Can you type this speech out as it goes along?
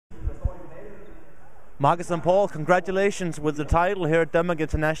Marcus and Paul, congratulations with the title here at Denmark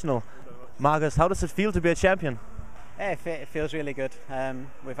International. Marcus, how does it feel to be a champion? Yeah, it feels really good.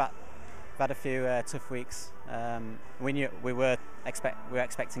 We've had a few tough weeks. We were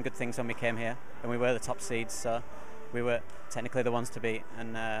expecting good things when we came here, and we were the top seeds, so we were technically the ones to beat,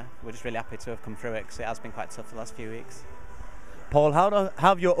 and we're just really happy to have come through it because it has been quite tough the last few weeks. Paul, how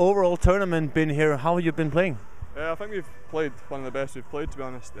have your overall tournament been here? How have you been playing? I think we've played one of the best we've played, to be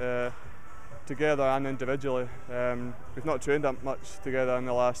honest, together and individually. We've not trained that much together in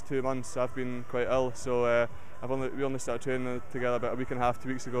the last 2 months. I've been quite ill, so we only started training together about a week and a half, 2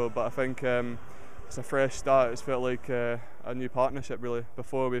 weeks ago. But I think it's a fresh start. It's felt like a new partnership really.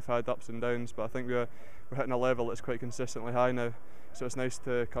 Before we've had ups and downs, but I think we're hitting a level that's quite consistently high now. So it's nice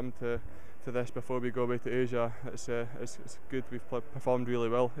to come to this before we go away to Asia. It's good. We've performed really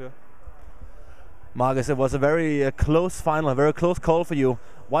well here. Marcus, it was a very close final, a very close call for you.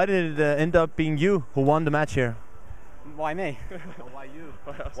 Why did it end up being you who won the match here? Why me?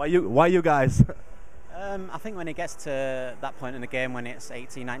 Why you? Why you guys? I think when it gets to that point in the game when it's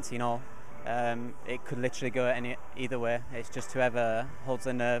 18-19 all, it could literally go either way. It's just whoever holds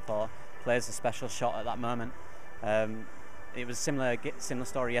the nerve or plays a special shot at that moment. It was a similar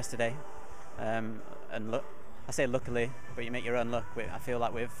story yesterday, and look, I say luckily, but you make your own luck. I feel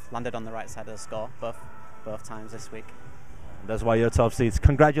like we've landed on the right side of the score both times this week. That's why you're top seeds.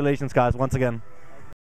 Congratulations, guys, once again.